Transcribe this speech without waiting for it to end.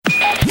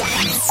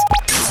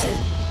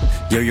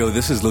Yo,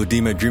 this is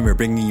Lodima Dreamer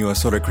bringing you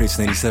Assorted Crates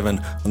 97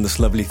 on this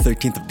lovely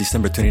 13th of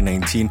December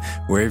 2019.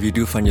 Wherever you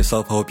do find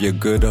yourself, I hope you're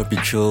good, I hope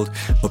you're chilled,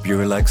 hope you're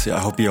relaxed, I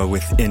hope you are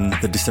within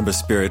the December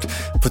spirit.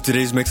 For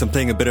today's mix, I'm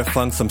playing a bit of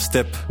funk, some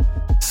step,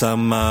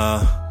 some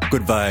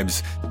good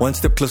vibes. One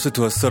step closer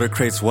to Assorted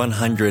Crates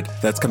 100.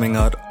 That's coming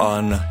out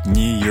on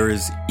New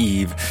Year's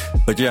Eve.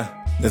 But yeah,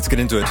 let's get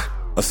into it.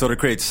 Assorted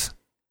Crates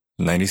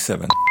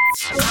 97.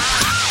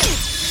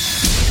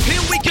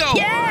 Here we go!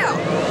 Yeah!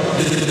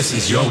 This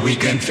is your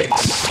weekend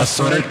fix.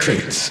 Assorted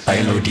Crates by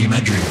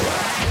Lodima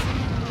Dreamer.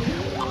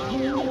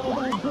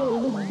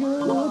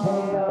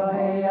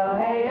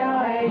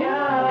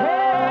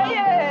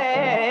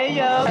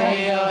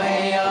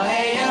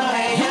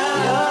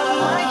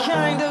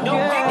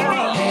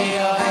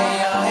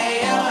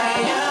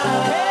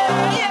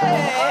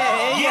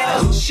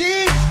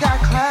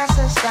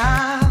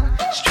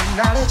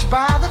 Knowledge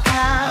by the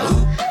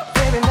pound,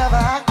 baby never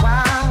act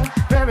wild,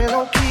 very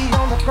low key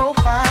on the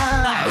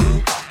profile.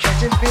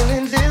 Catching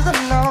feelings is a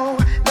no.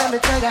 Let me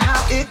tell you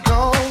how it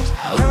goes.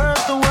 Heard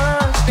the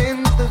word,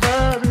 spins the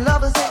verb.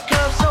 Lovers it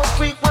curves so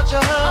quick. What you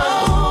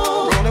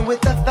heard? Rolling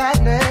with the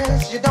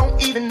fatness, you don't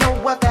even know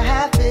what the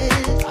half is.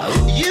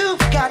 You've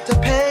got to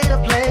pay to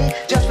play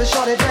just for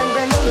shorty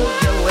bang to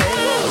look your way.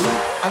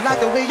 I like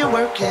the way you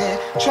work it,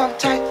 trump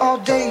tight all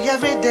day,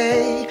 every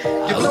day.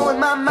 You're blowing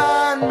my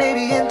mind,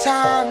 maybe in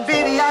time,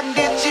 baby, I can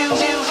get you.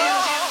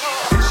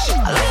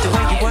 I like the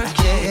way you work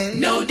it,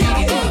 no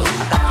diggity.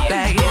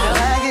 Bag it up,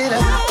 bag it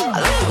up. I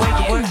like the way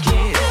you work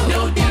it,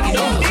 no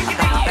diggity.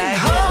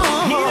 Bag it up.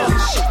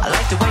 I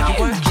like the way you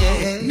work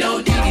it,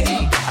 no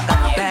diggity.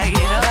 Bag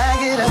it up,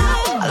 bag it up.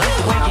 I like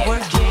the way you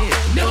work it,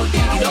 no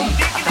diggity.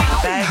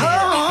 Bag it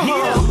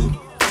up.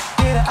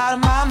 Get it out of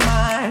my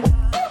mind.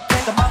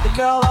 Think about the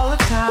girl all the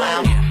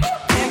time.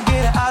 Can't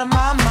get it out of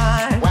my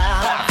mind.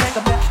 Think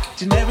about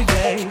each and every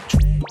day.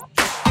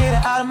 Get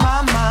it out of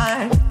my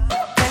mind.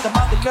 Think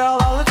about the girl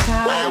all the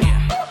time.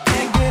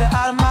 Can't get it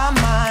out of my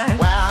mind.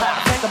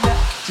 Think about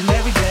each and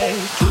every day.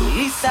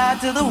 East side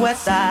to the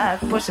west side,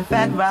 pushing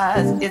fat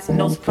rides, it's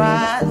no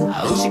surprise.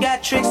 She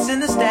got tricks in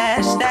the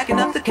stash, stacking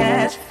up the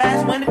cash,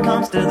 fast when it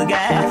comes to the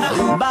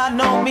gas. By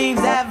no means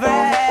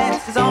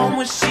average, it's on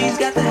when she's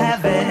got to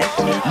have it.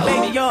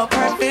 Baby, you're a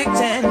perfect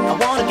 10, I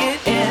wanna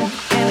get in,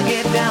 can I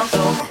get down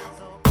so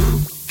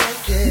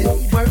work it,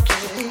 work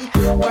it,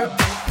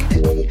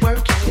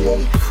 work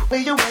it, where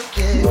you work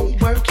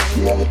it, work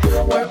it,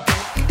 work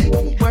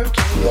it, work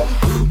it.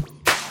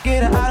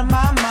 Get it out of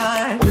my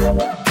mind.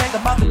 Think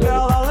about the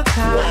girl all the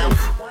time.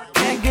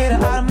 Can't get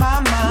it out of my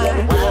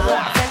mind.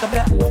 Think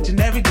about each and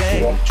every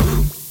day. Work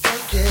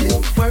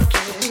it, work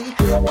it,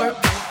 work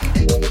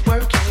it,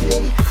 work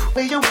it.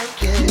 Where you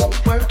work it,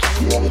 work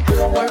it,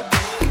 work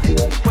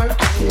it,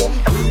 work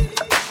it.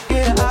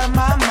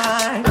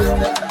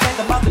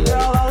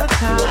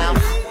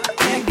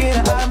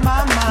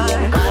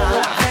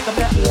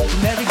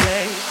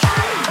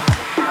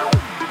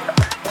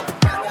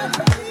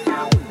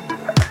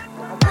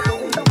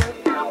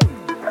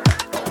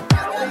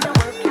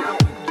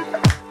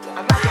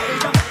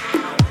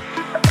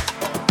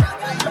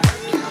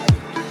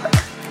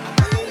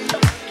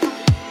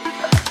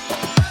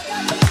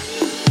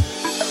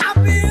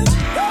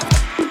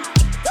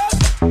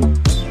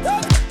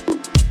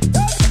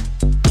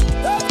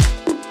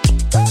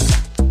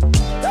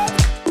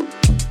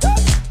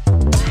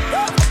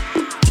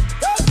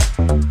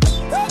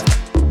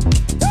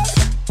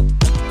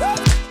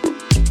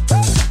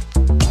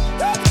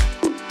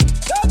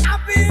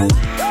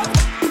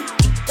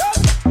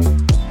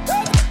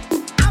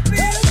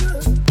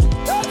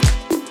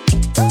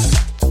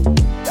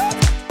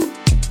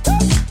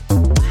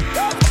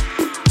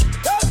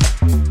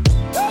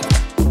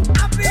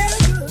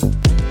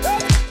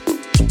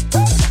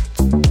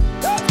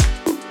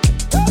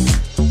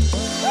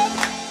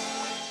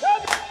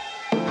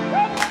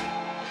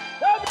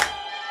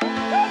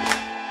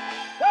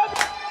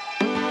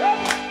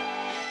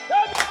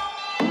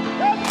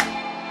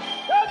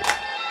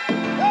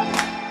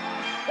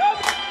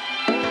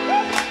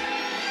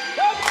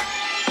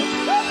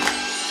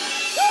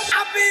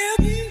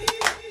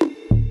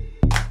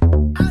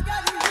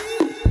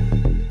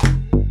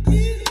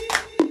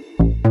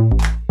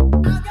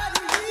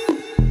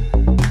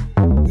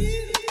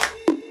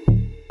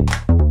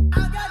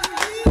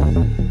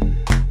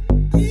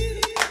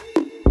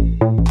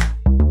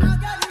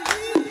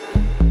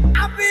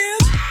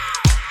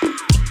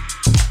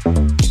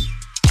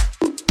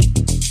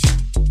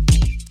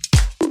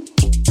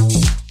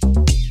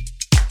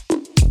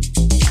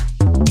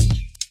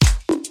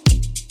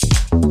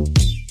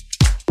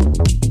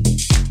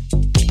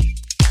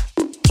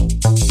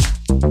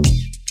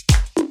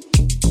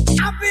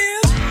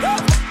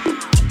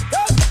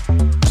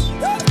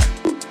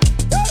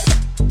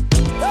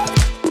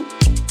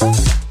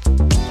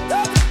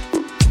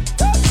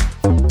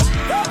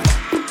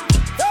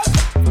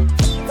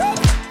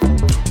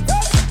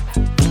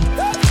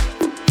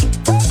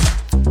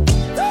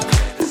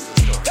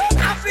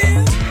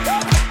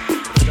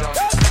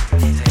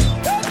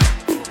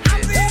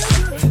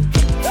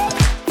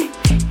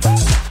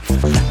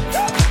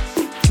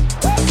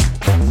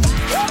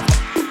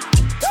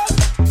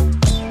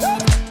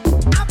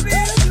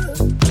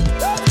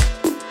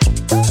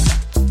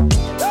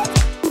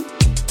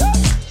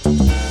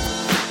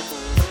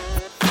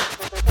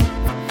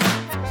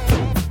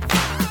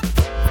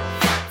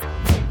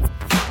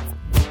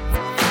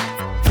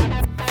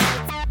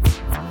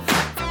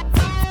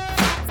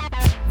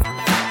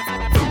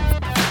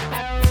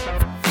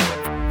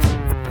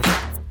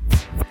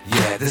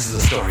 This is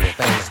a story of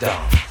famous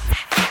dog.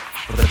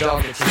 For the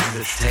dog that chases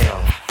its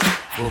tail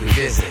will be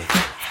busy.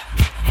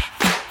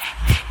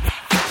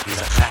 These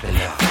are clapping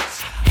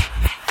dogs,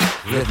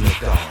 rhythmic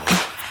dogs,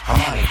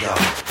 harmonic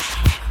dogs,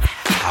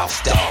 house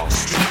dogs,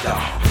 street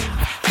dogs,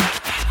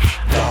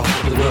 dogs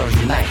of the world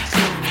unite,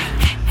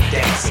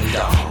 dancing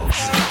dogs.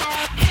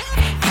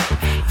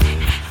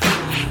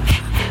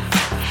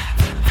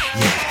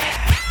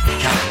 Yeah,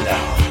 counting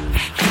dogs,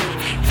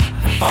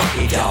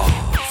 funky dogs,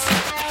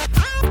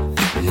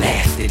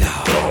 nasty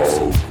dogs.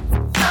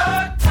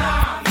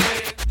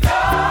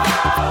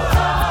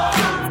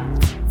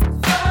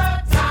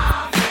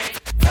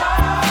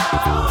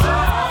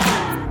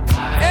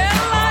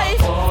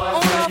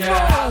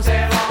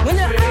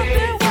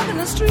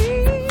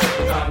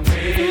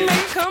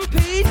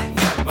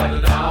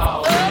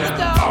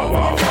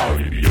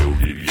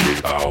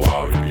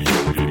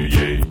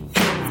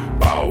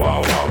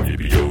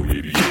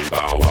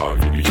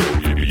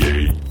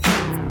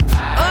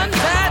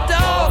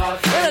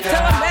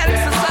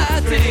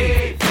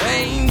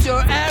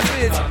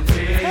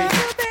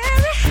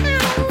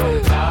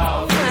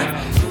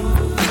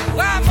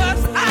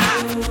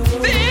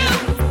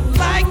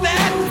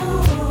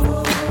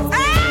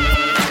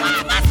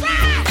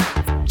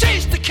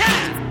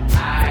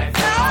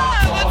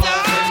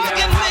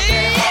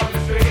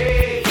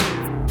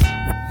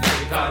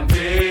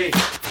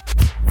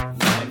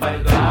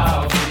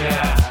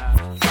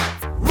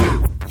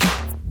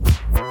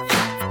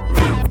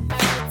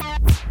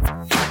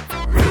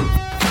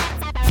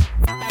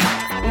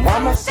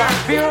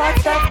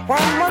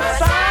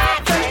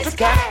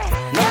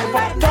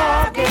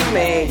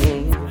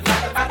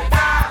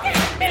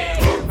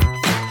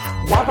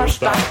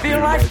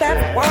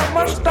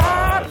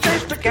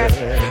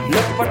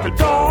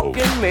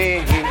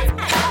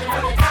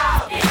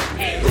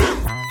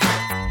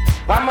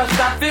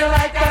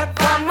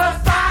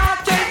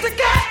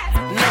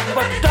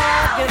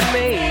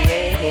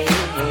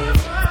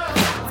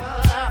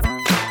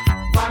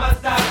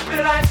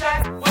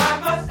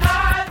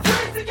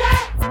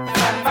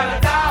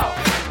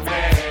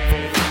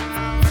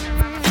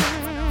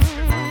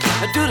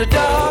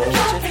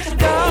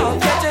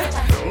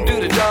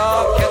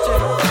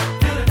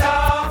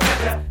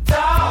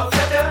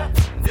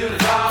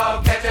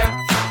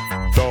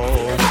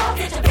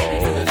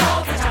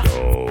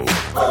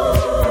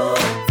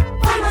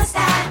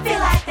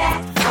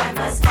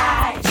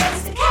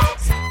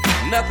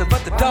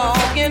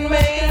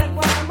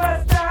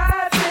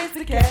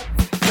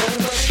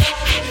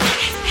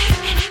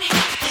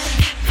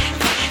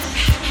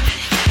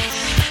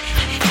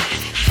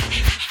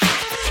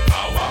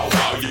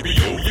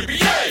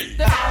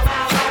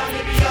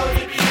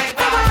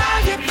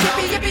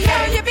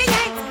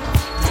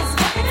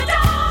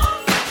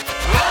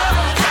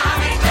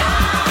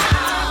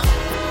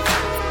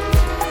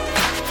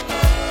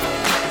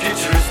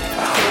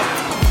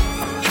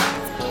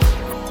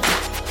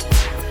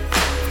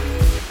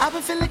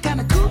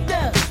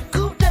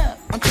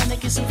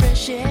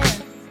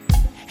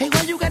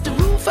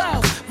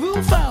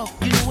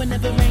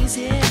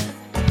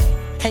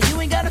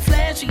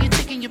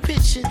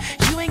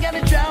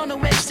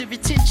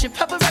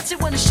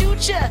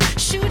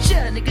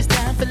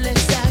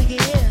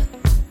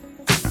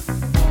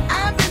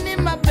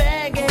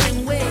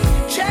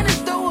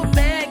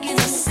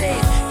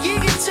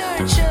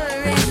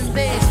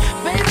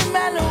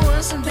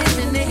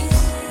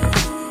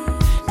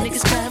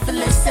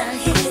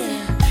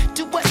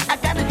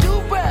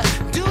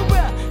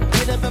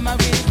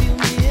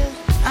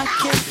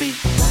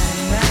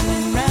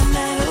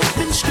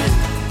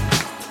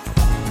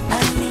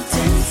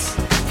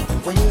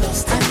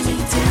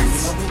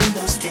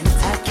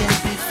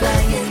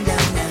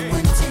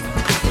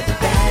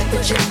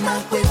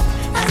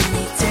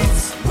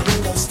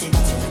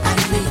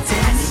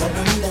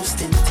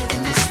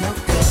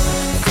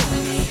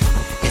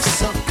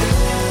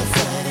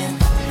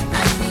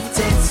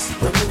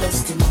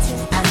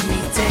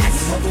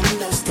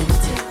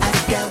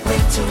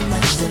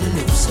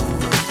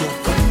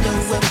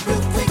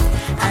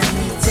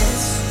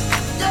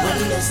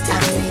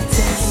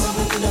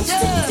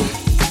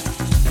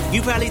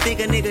 You probably think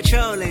a nigga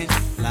trolling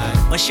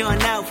or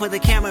showing out for the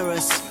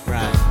cameras.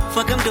 Right.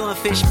 Fuck, I'm doing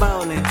fish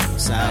bowling.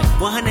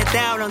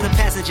 100,000 on the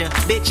passenger.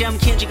 Bitch, I'm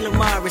Kendrick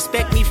Lamar.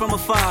 Respect me from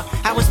afar.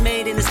 I was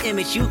made in this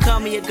image. You call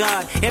me a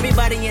god.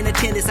 Everybody in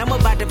attendance. I'm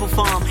about to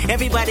perform.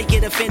 Everybody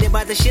get offended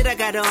by the shit I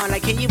got on.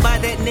 Like, can you buy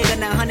that nigga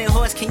 900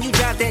 horse? Can you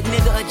drive that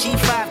nigga a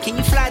G5? Can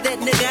you fly that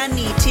nigga? I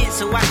need 10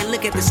 so I can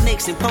look at the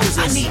snakes and poses.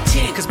 I need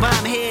 10 cause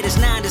bomb head is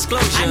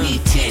non-disclosure. I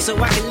need 10 so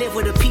I can live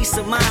with a peace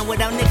of mind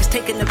without niggas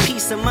taking a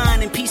piece of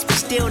mine and peace be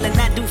still and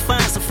not do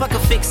fine. So fuck a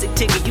fix-it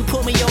ticket. You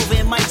pull me over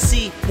and might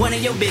see one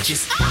of your bitches.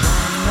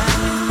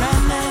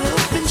 Round that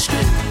open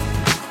strip.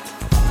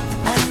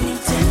 I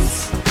need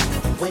tents.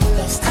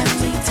 Windows tint. I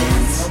need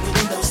tents.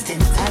 Windows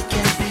tint. I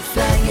can't be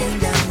flying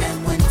down that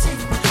 110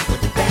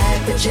 with the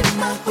bad bitch in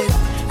my whip.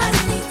 I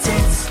need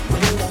tents.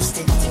 Windows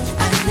tint.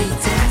 I need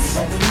tents.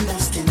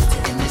 Windows tint.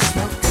 And it's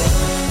no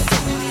good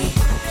for me.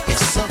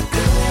 It's so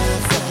good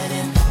for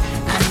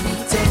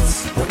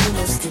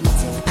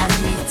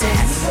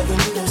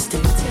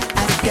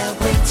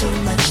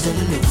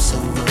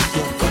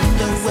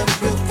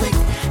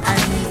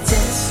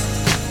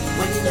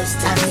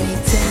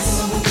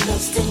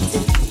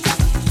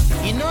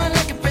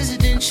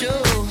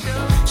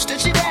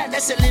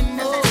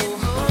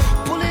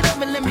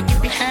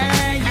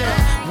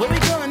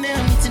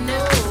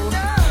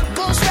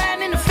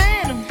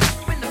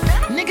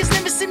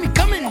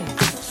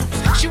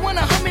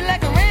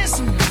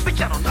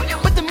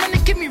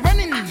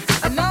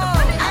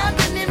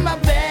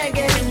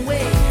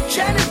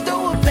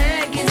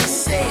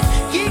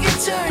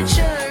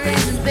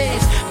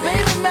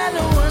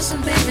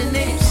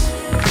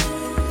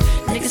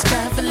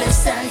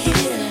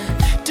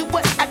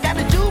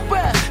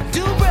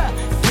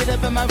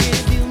of my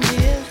rearview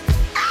mirror.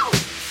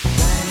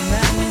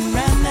 Riding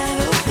round that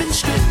open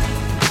strip.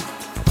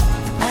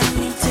 I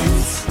need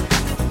tints,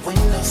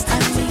 windows, I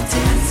need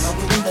tints. My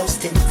windows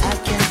tint, I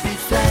can't be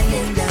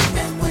flying down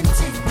that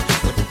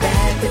 110 with the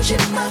bad bitch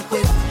in my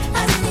whip.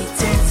 I need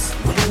tints,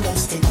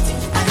 windows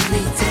tinted. I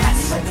need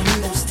tints, my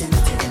windows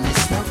tinted, and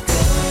it's no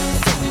good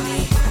for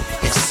me.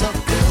 It's so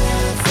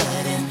good for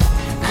them.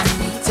 I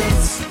need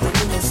tints,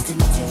 windows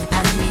tinted.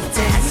 I need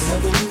tints, my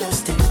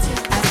windows tinted.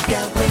 I've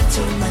got way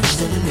too much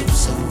to lose,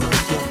 so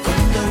roll your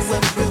window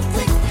up real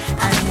quick.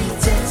 I need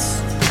tints,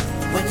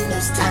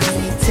 windows tinted. I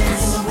need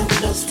tints, my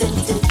windows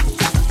tinted.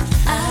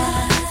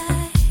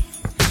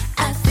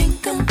 I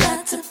think I'm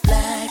about to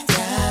black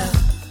out.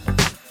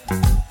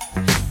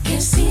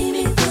 Can't see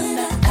me when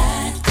I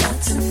act out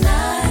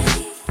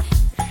tonight.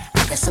 I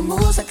got some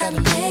moves I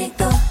gotta make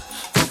though.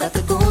 Who got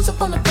the goons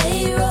up on the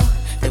payroll?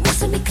 They won't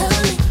see me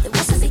coming, they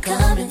won't see me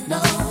coming,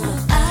 no.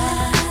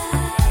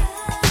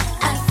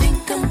 I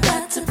think I'm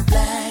about to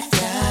black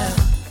out.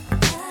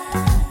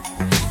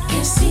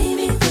 Can't see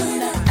me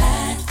when I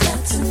act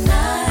out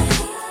tonight.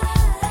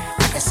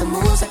 I got some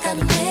moves I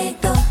gotta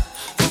make though.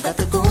 Who got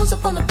the goons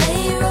up on the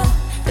payroll?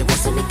 They won't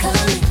see me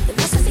coming, they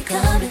won't see me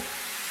coming.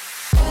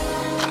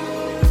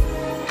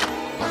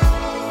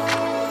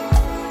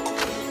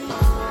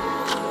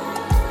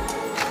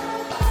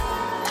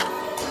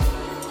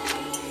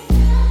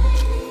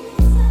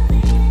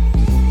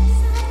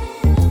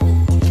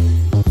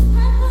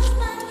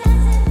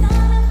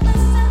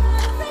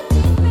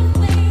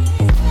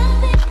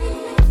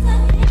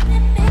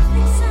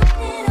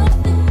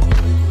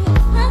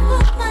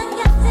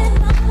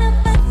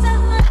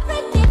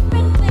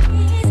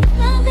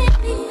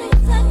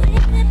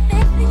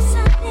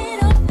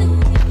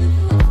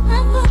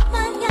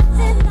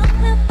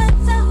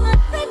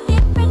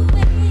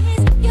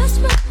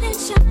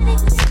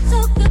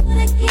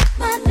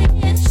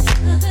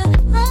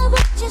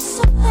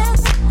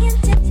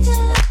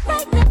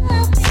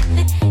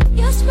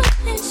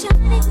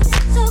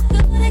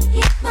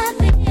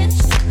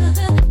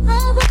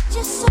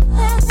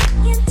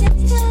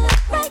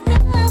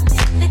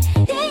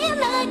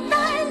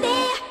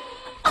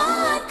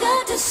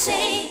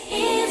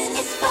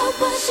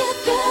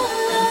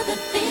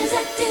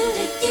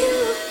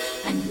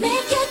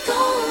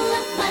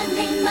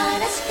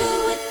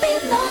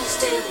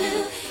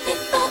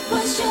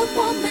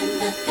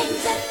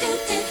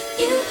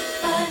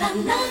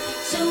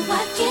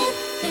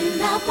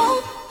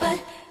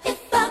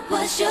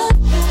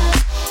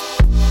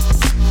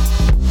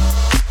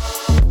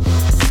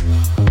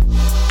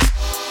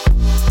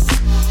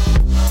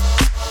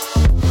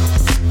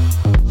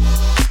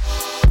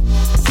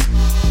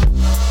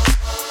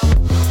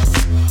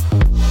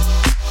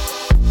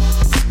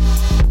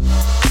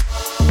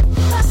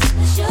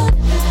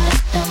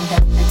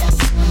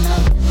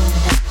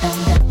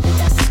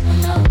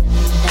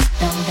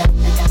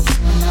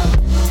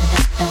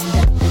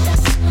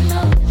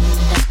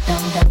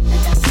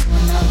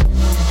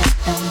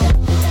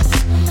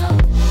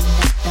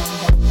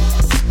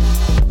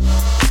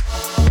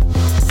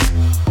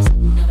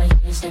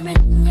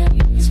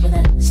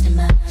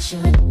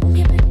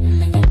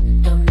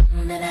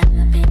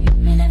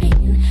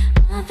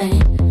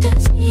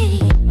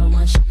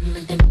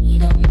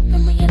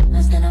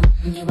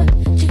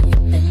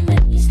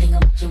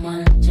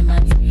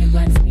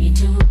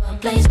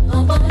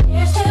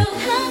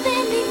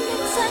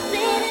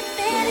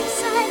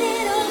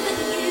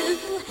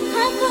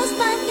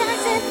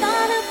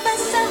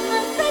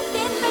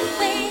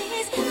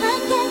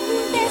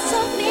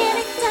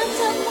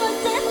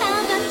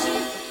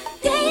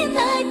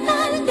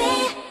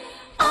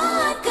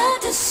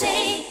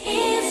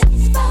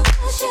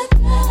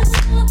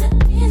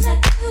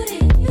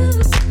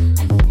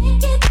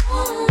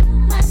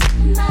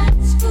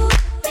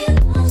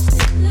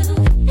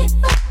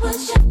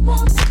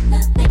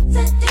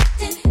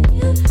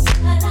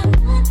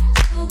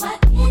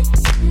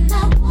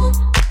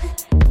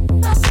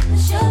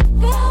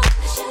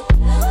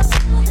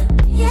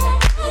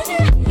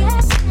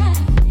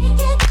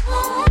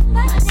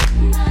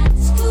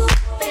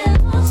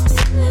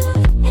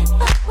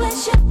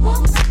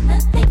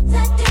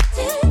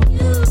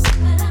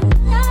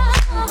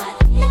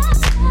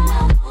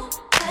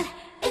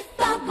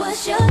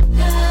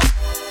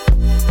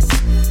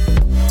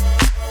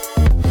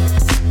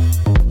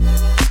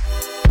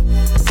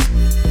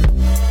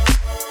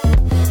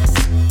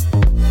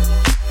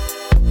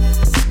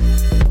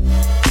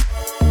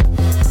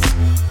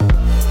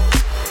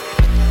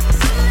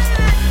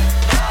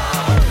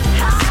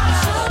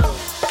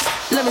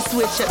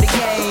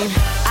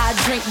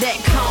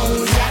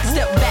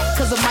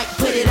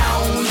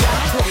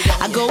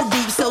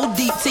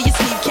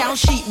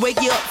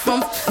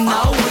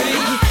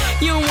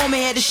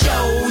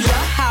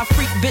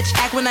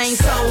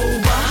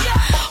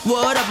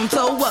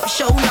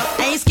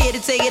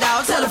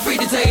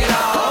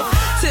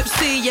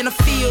 Tipsy and I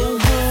feel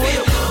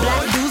good.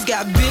 Black dudes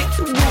got big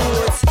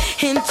woods.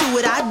 Into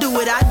it, I do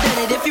it, I done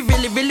it. If you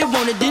really, really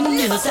want it, then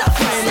you stop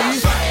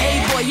running.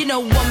 Hey boy, boy, you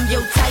know I'm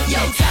yo tight.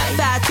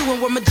 5'2"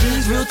 and wear my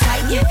jeans real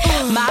tight.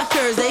 My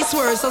curves, they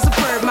swerve, so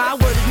superb. My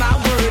word is my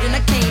word, and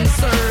I came to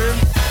serve.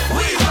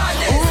 We run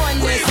this,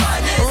 we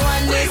run this,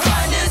 we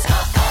run this.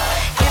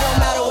 It don't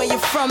matter where you're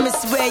from,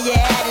 it's where you're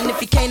at. And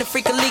if you can't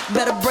freak a leak,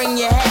 better bring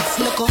your hat,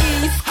 snickle.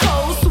 East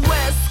Coast,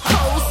 West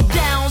Coast,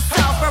 down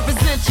south,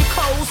 represent your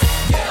coast.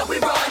 Yeah, we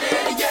run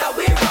it, yeah,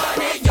 we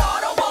run it. Y'all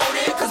don't want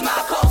it, cause my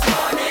coast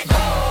run it.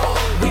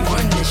 We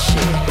run this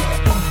shit.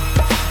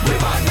 We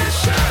run this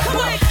shit.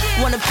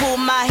 Wanna pull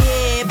my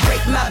hair,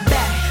 break my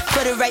back.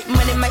 For the right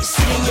money, might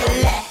sit in your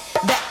lap.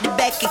 Back to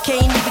back, I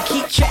can't even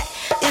keep track.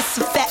 It's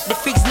a fact that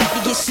freaks like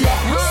to get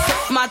slapped.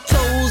 Suck my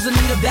toes, I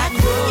need a back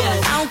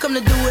rub. I don't come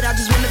to do it, I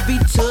just wanna be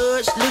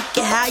touched. Look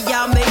at how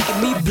y'all making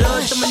me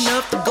blush. I'm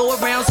enough to go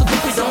around, so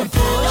groupies don't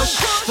push.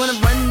 Wanna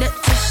run that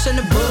tush in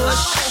the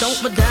bush. Don't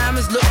my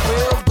diamonds look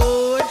real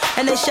good?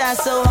 And they shine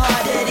so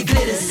hard that it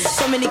glitters.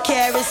 So many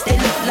carats, they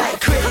look like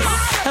critters.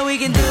 And we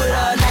can do it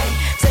all night.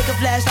 Take a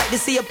flashlight to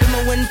see up in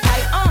my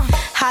windpipe.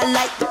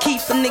 Highlight to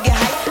keep a nigga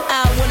hype.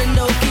 I wanna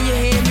know, can you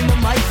hand me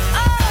my mic?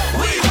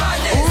 We run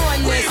this,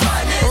 we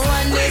run this,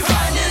 we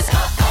run this.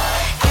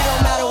 It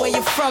don't matter where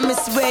you're from,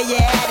 it's where you're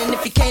at. And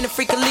if you can't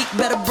freak a leak,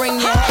 better bring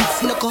your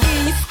hat, snickle.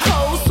 East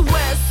Coast,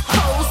 West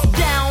Coast,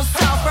 down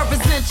south,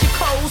 represent your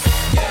coast.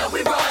 Yeah, we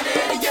run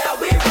it, yeah,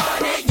 we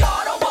run it.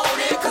 Y'all don't want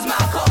it, cause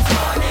my coast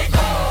run it.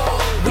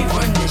 We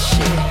run this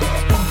shit.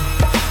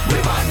 We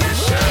run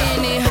this shit.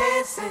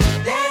 Dancing,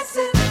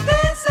 dancing,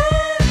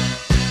 dancing.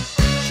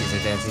 She's a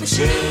dancing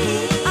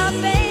machine.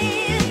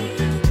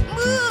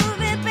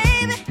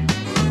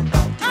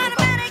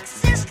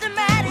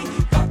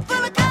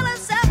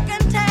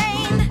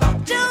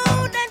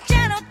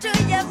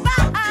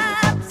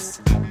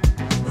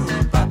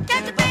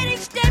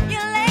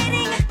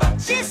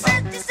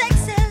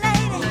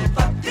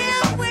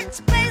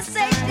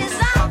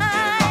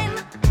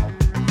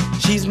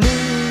 She's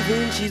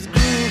moving, she's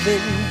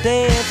grooving,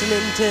 dancing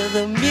until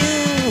the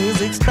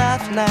music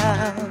stops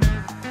now.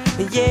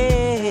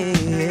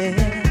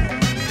 Yeah.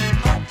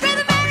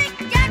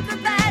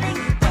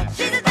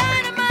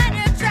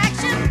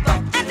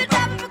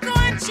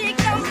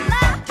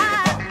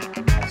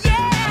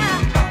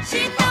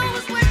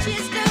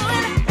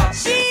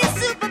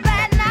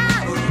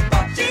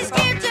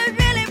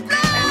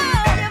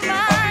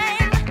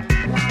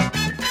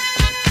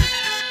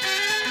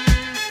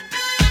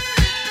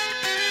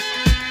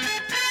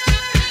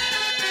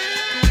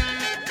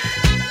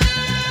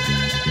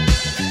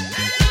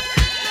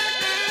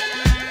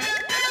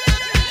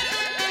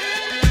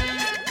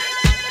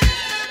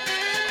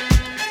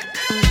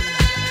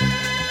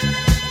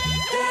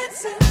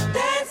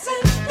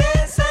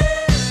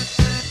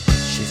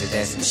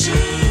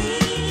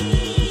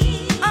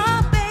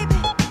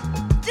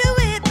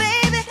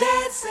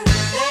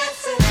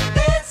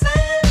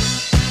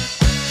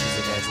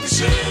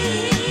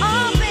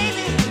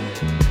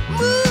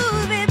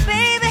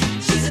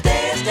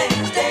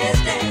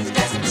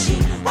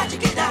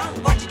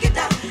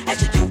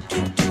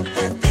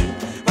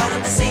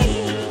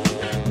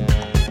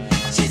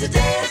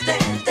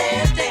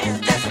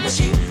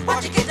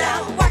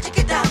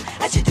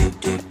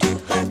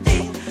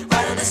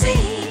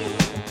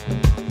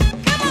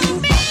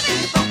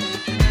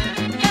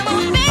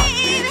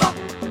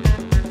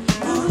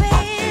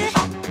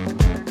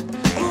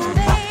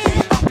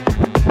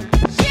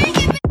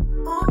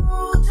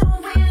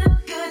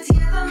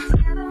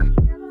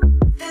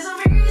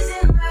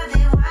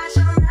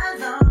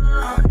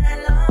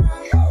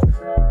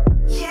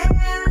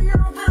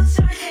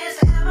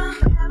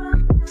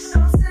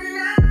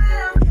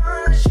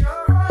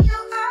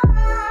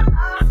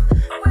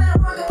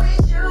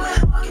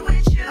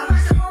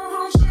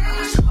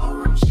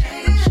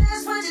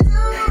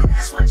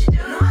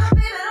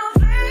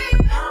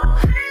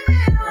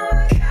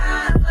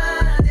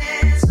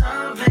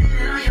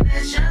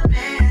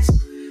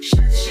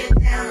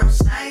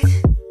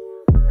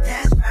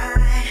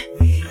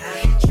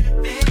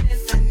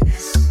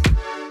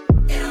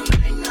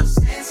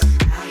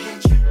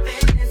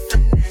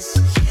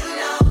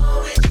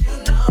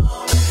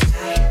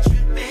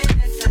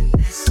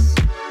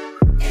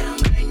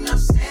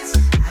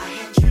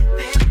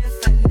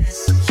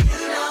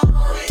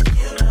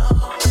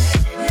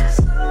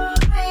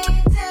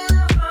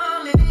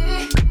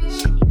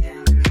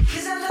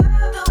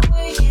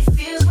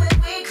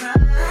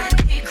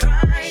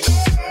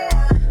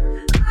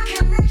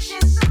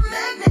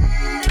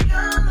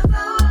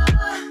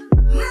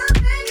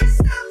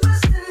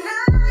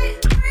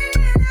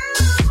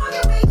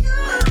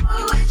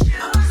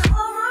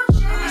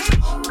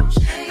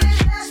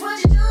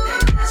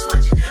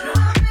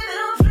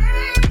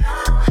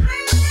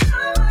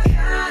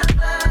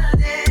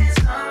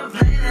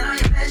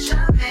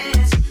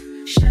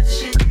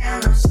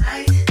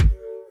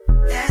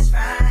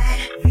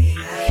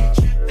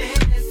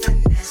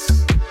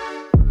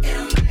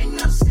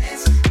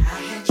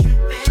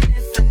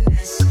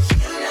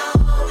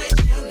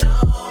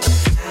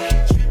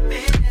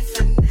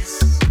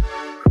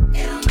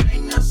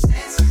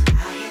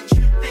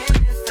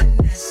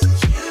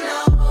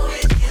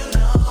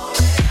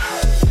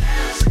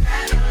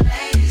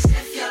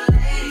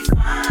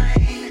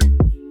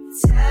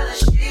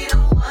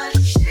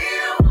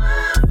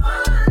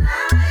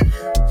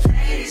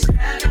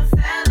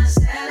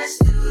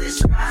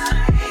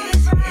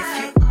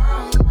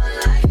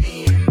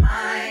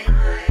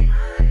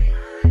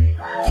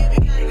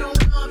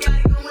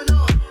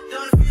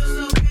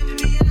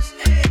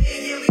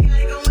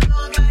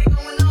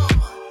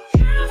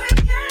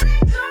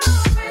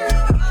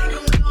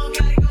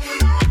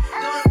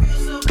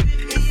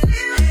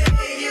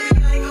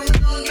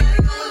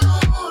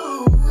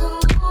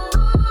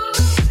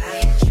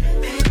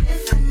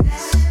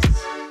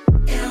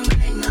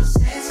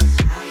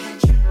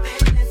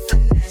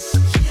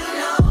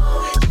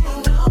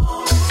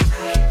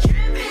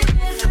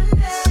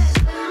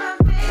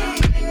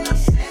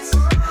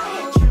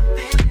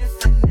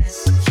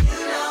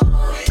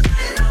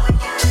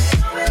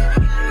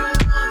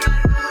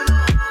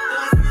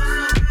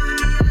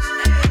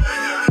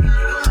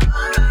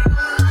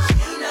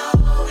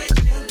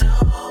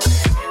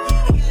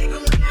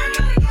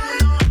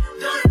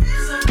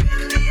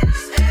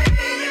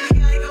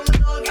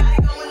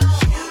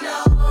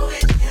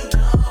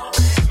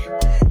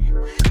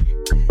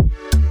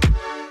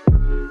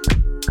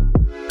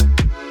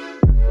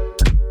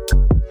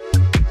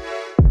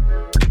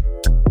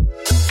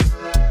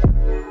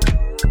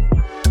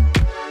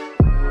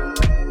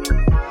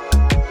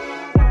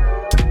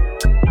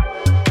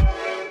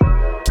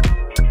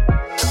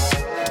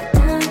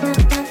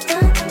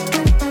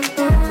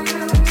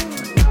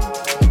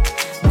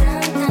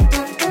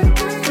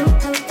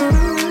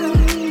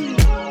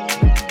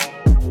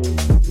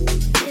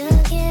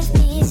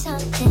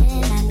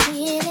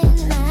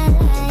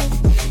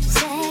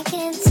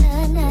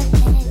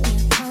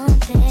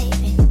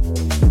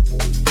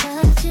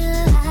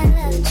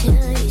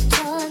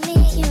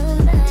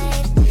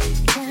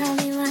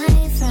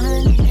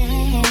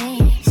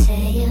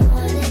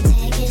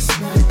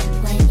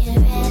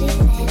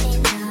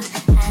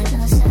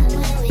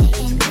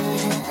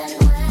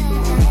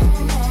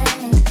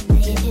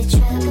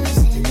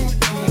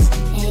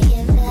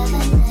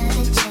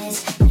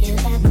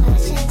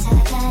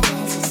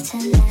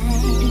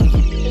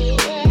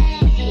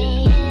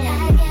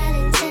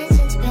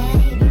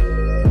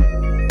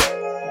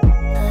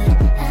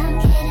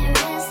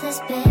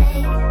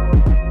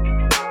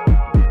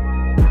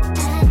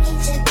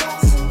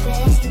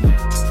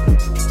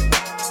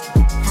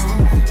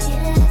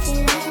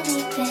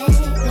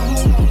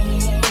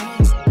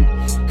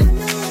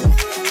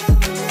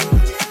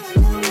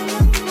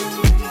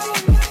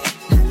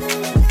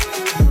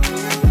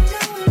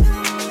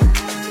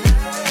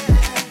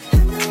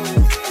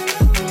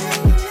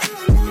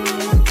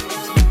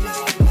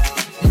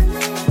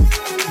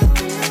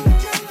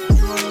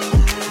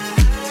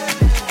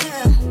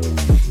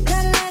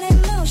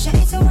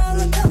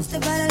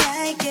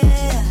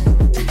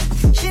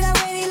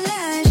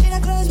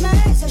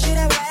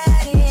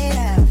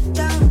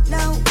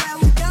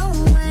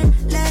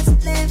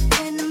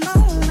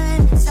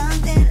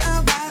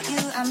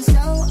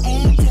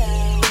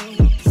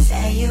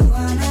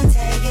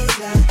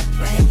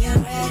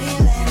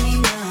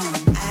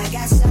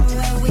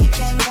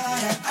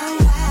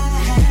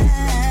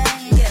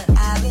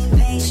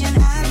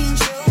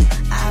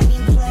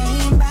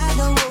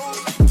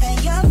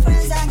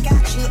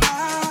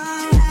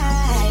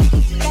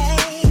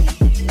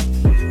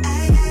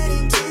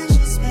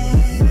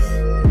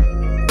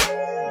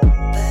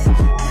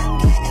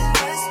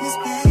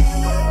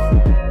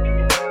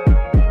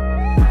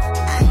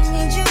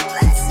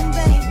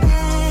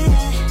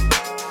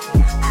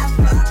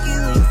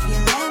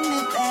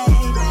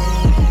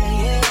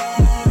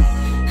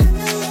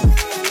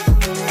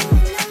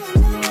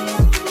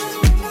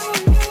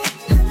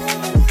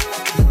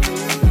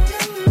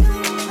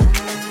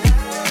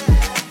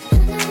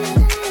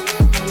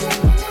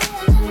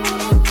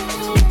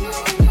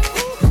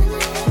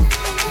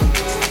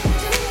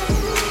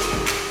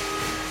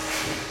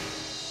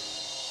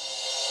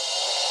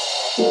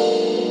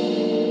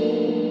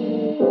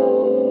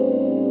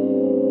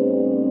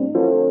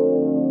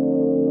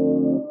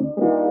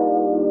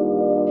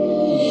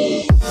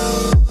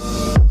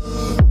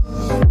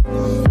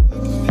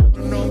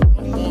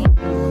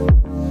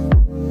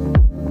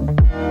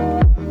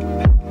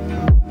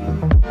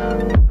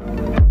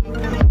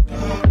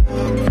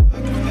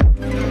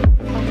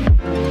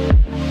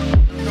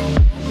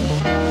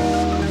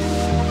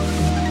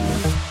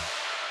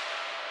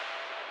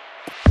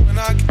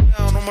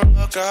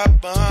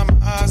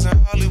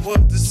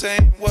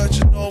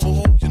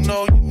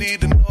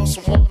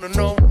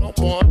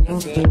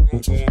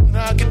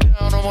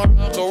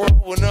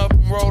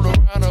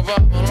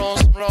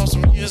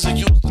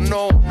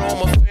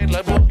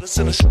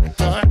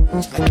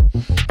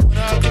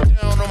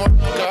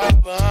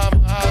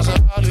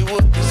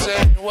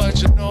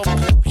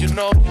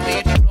 know you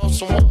need to know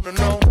someone to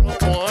know no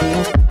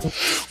one.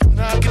 When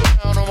I get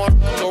down on my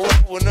luck,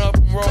 rolling up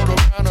and roll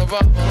around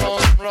about my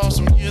lost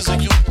some years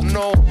of you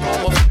know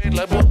my fate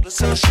like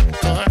bullets in a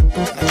shotgun.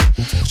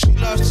 She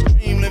loves to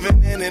dream,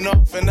 living in and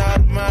off and out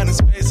of mind and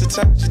space. At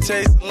times she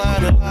takes a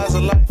line of lies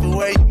of life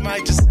away. You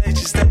might just say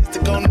she stays to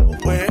go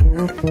nowhere.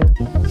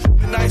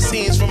 Night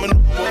scenes from a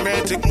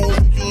romantic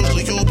movie.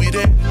 Usually you'll be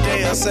there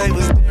today. I say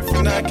what's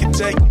different. I can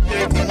take you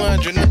there. You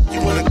wondering if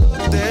you wanna go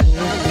there.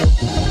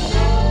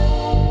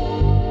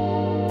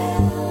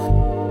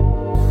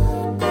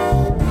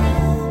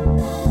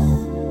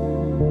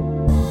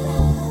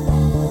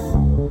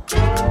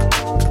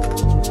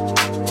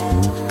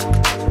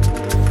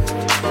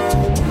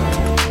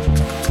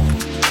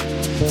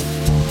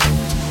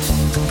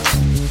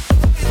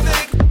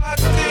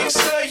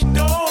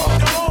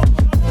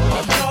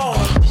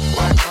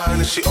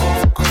 She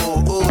all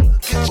cool, ooh,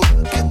 look at you,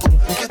 look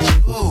at you,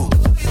 ooh.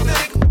 You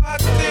think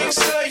about things,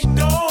 say you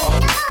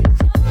don't.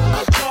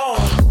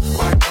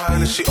 Why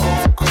is she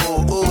all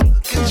cool, ooh,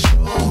 look at you,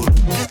 look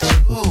at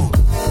you.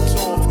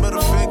 Torn from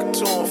middle finger,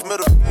 torn from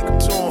middle finger,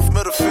 torn from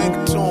middle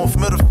finger, torn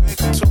from middle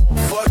finger, torn.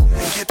 Fuck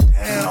that, get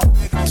down,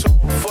 nigga, torn.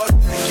 Fuck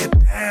that, get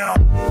down,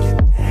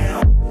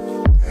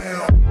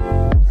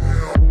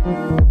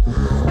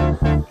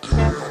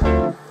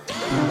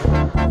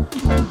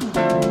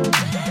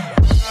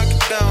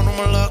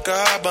 I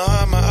hide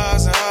behind my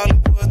eyes in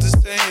Hollywood to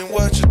saying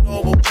what you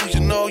know, but who you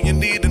know, you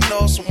need to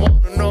know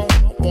someone to know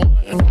no one.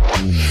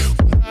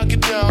 When I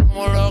get down, I'm a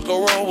luck,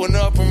 rolling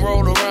up and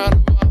roll around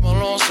about my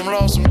lonesome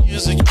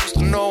years I used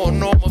to know. I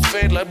know my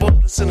fate like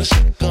bullets in a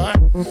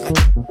shotgun.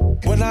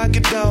 When I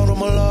get down,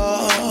 I'm a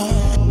luck.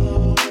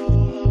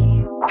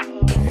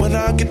 When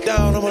I get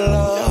down, I'm a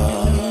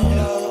luck.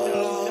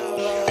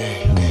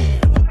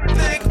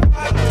 Think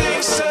about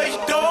things, say you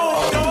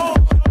don't.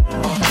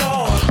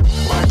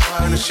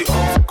 Why is she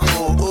all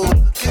cool? Ooh,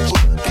 look at you,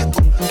 look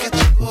at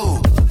you, ooh.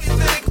 You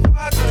think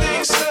about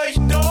things, say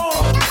you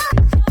don't.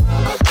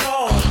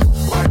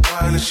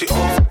 Why is she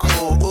all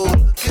cool? Ooh,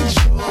 look at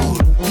you, look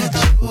at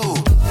you.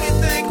 You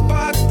think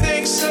about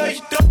things, say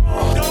you don't.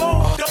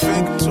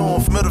 Finger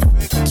torn, from middle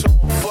finger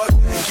torn. Fuck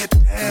that, get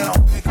down.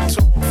 Finger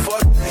torn,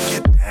 fuck that,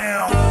 get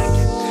down.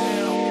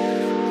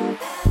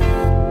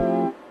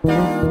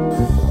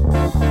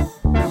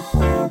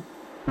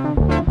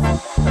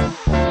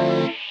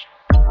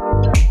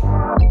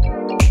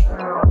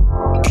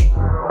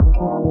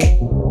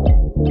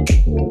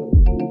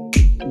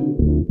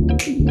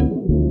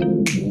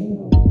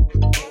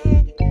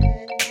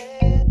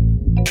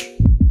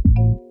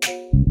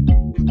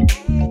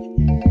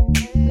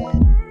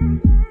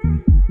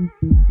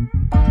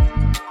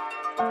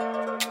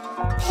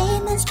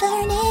 Payments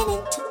burning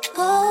into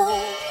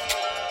gold.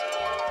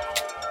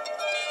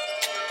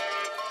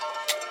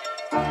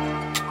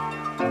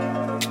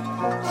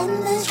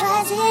 Endless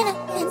rising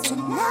up into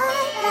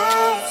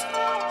nightlights.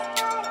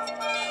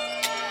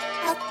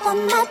 Up on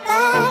my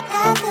back, I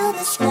feel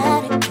the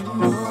static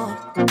anymore.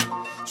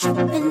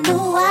 Tripping the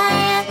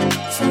wire,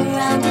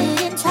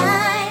 surrounded in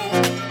time.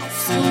 I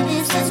see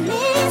this as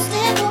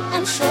mystical,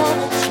 I'm sure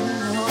that you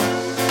know.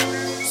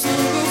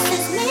 See this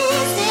as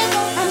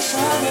mystical, I'm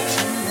sure that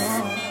you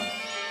know.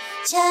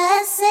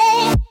 Just say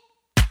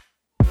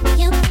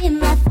you be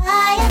my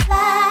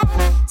firefly.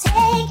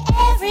 Take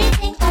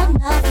everything or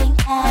nothing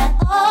at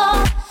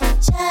all.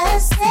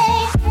 Just say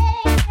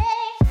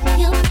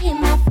you be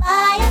my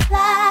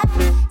firefly.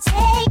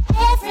 Take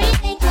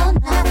everything or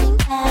nothing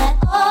at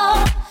all.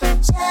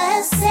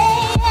 Just say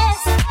yes.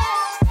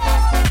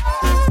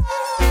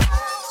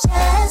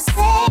 Just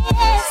say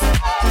yes.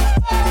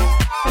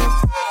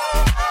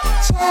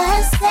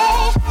 Just say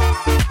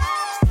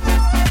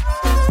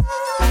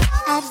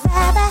I'd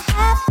rather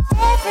have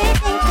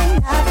everything than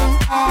nothing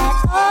at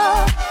all.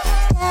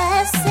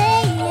 Just say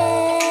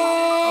yes.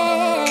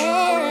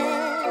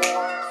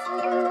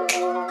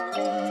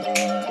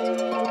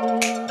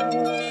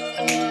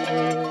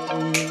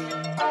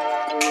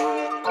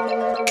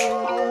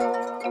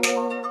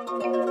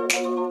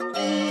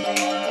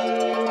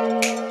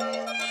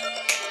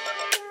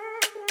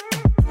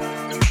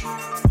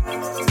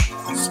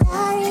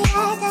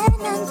 Starry-eyed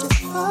and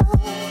underfold.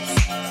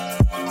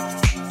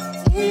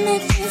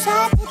 Images I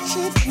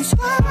pictured in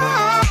sky.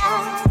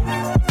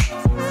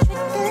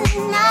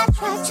 Trickling, I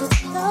try to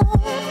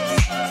close.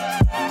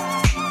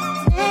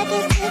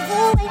 Negative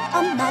weight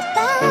on my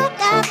back,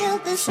 I feel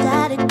the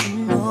static.